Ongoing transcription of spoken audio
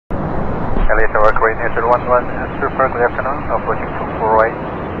Green Hazard 11, super, good afternoon, approaching 24 right.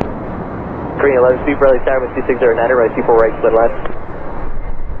 Green 11, speed Bradley Tower with 2609, right 24 right, split left.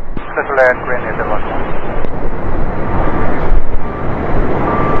 Special land, Green Hazard 11.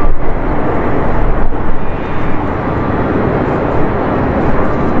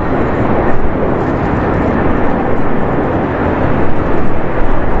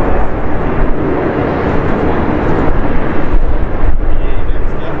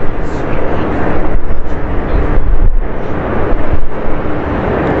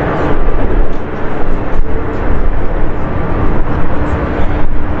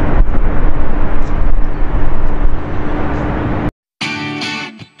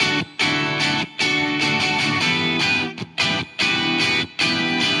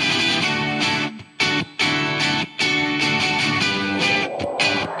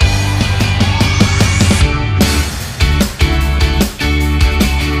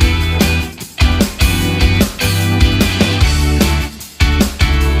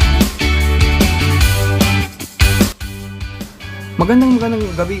 Magandang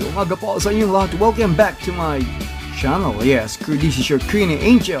gabi, umaga po sa inyong lahat. Welcome back to my channel. Yes, this is your Queen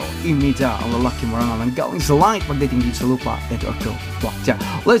Angel. Imita ang lalaki marangal ang galing sa langit pagdating dito sa lupa. Ito ako, Wakja.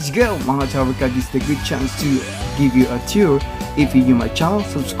 Let's go mga chawarka. This is the good chance to give you a tour. If you new my channel,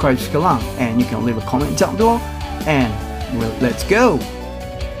 subscribe ka lang. And you can leave a comment down below. And well, let's go!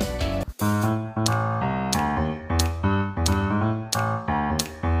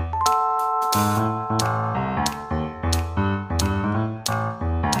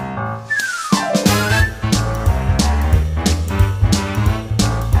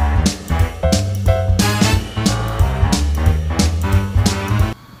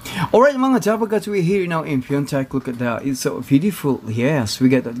 Alright mga chapakas, we're here now in Pyongtaeck. Look at that, it's so beautiful. Yes,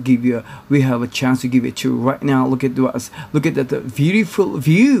 we have a chance to give it to you right now. Look at that beautiful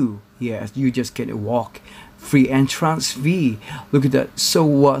view. Yes, you just get a walk, free entrance fee. Look at that, so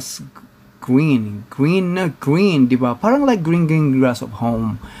was green, diba? Parang like green grass of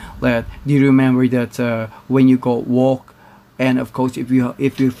home. Like, do you remember that when you go walk, and of course if you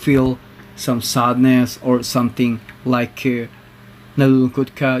feel some sadness or something like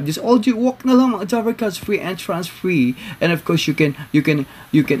nalulungkot ka, just all you walk na lang mga chawarkas, free entrance free, and of course you can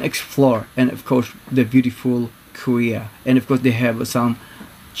explore, and of course the beautiful Korea, and of course they have some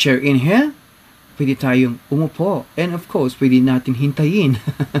chair in here, pwede tayong umupo, and of course pwede natin hintayin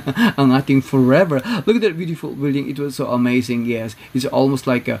ang ating forever. Look at that beautiful building, it was so amazing. Yes, it's almost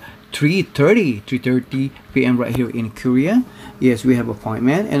like a 3:30 p.m. right here in Korea. Yes, we have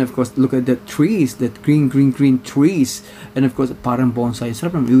appointment, and of course look at the trees, that green trees, and of course parang bonsai,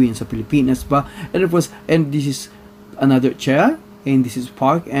 sarap ng viewin sa Pilipinas ba. And of course, and this is another chair, and this is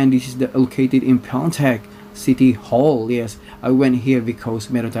park, and this is located in Pyongtaeck City Hall. Yes, I went here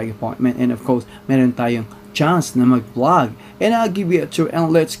because meron tayong appointment, and of course meron tayong chance na mag-vlog, and I'll give you a tour, and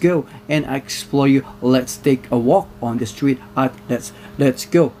let's go and explore you. Let's take a walk on the street at let's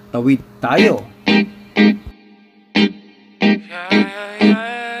go, tawid tayo.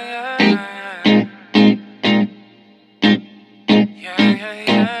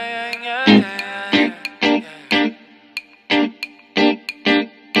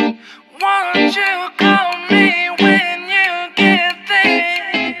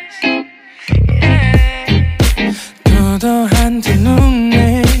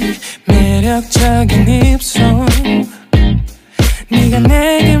 매력적인 입술 네가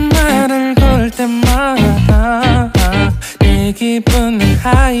내게 말을 걸 때마다 내 기분은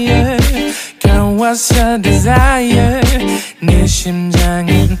higher Girl what's your desire 네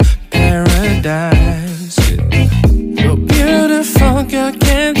심장은 paradise You're beautiful girl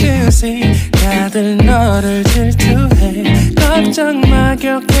can't you see 다들 너를 질투해 걱정 마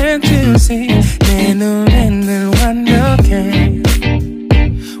girl can't you see 내 눈엔 늘 완벽해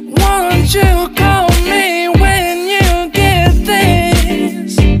Won't you call me when you get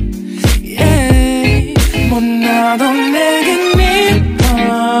this? Yeah, 못나도 내겐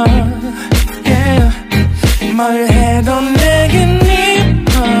이뻐. Yeah, 뭘 해도 내겐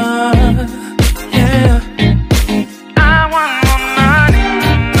이뻐. Yeah, I want more money.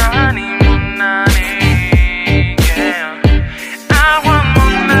 Yeah, I want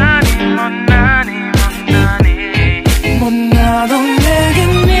more money. 못나도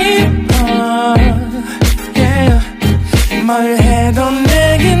내겐 이뻐.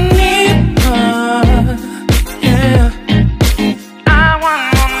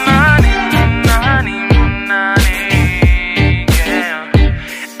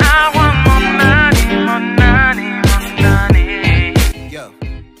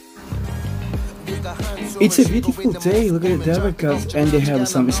 It's a beautiful day. Look at the Dabarcats, and they have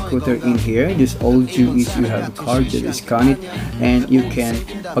some scooter in here. This all you do is you have a card that scan it, and you can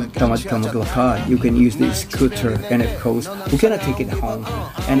you can use the scooter, and of course we cannot take it home.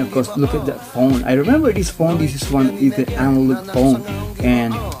 And of course, look at that phone. I remember this phone. This is the analog phone,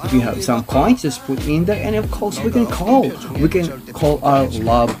 and we have some coins just put in there, and of course we can call our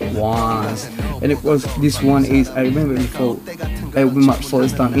loved ones. And of course this one is, I remember before my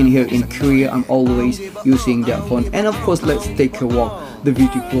first time in here in Korea, I'm always using that phone. And of course, let's take a walk, the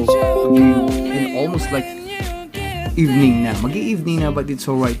beautiful view, and almost like evening na, magi-evening na, but it's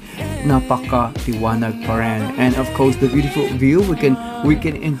alright, napaka liwanag pa rin. And of course the beautiful view we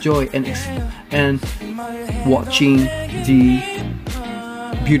can enjoy and watching the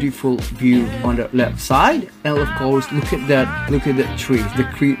beautiful view on the left side. And of course look at that trees.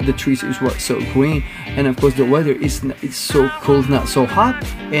 The trees is what so green. And of course the weather it's so cold, not so hot,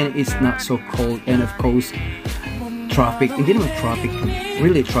 and it's not so cold. And of course traffic, hindi naman traffic,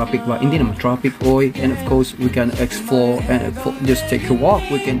 really traffic, but hindi naman traffic oy. And of course we can explore and just take a walk.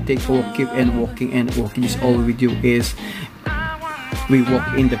 We can take a walk, keep and walking. Is all we do is we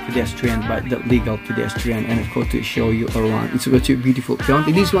walk in the pedestrian, but the legal pedestrian, and of course to show you around. It's such a beautiful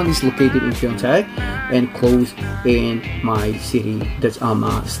pyongtaeck. This one is located in Pyongtaeck and close in my city. That's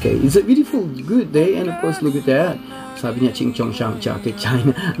Ama State. It's a beautiful, good day, and of course look at that. Sabi niya Ching Chong Shang Jacket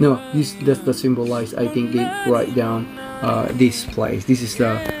China. No, that's the symbolize. I think they write down this place. This is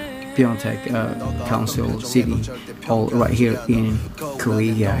the Pyongtaeck Council City Hall right here in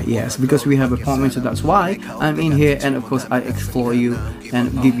Korea. Yes, because we have apartments, so that's why I'm in here. And of course I explore you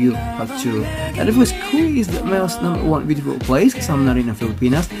and give you a tour. And of course Korea is the most number one beautiful place because I'm not in the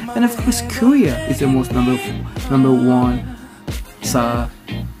Philippines. And of course Korea is the most number one sa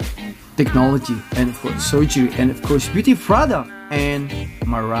technology, and of course surgery, and of course beauty product, and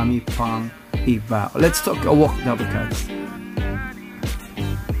marami pang iba. Let's talk a walk, Dabarcats.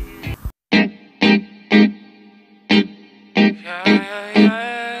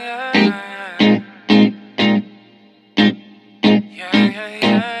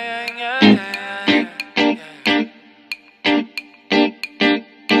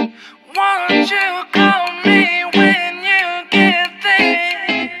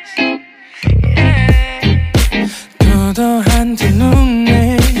 도도한 두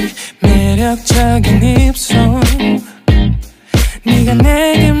눈에 매력적인 입술 네가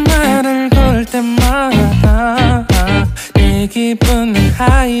내게 말을 걸 때마다 내 기분은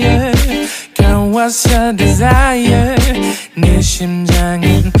higher 겨웠어 desire 네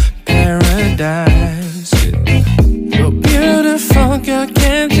심장은 paradise. You're beautiful girl,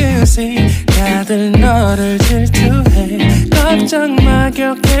 can't you see? 다들 너를 질투해. 걱정 마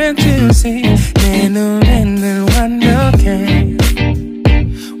girl, can't you see? 내 눈엔 늘 완벽해.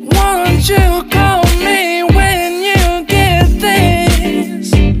 Won't you call me when you get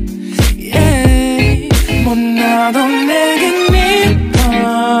this? Yeah. 못나도 내겐 이뻐.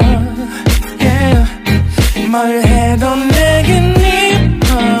 Yeah. 뭘 해도 내겐 이뻐.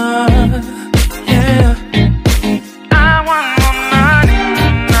 Yeah. I want more money,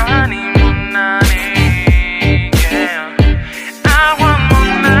 money, more money. Yeah. I want more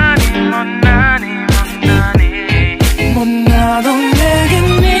money, more money, more money. 못나도 내겐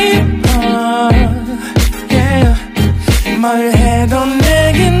이뻐. Yeah. 뭘 해도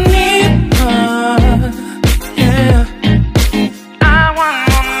내겐 이뻐. Yeah. I want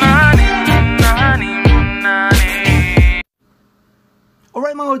more money, more money, more money.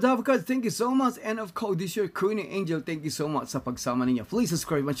 Alright mga Dabarcats, thank you so much. And of course, this is your Korean Angel. Thank you so much sa pagsama ninyo. Please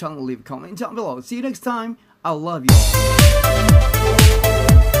subscribe my channel, leave a comment down below. See you next time. I love you all.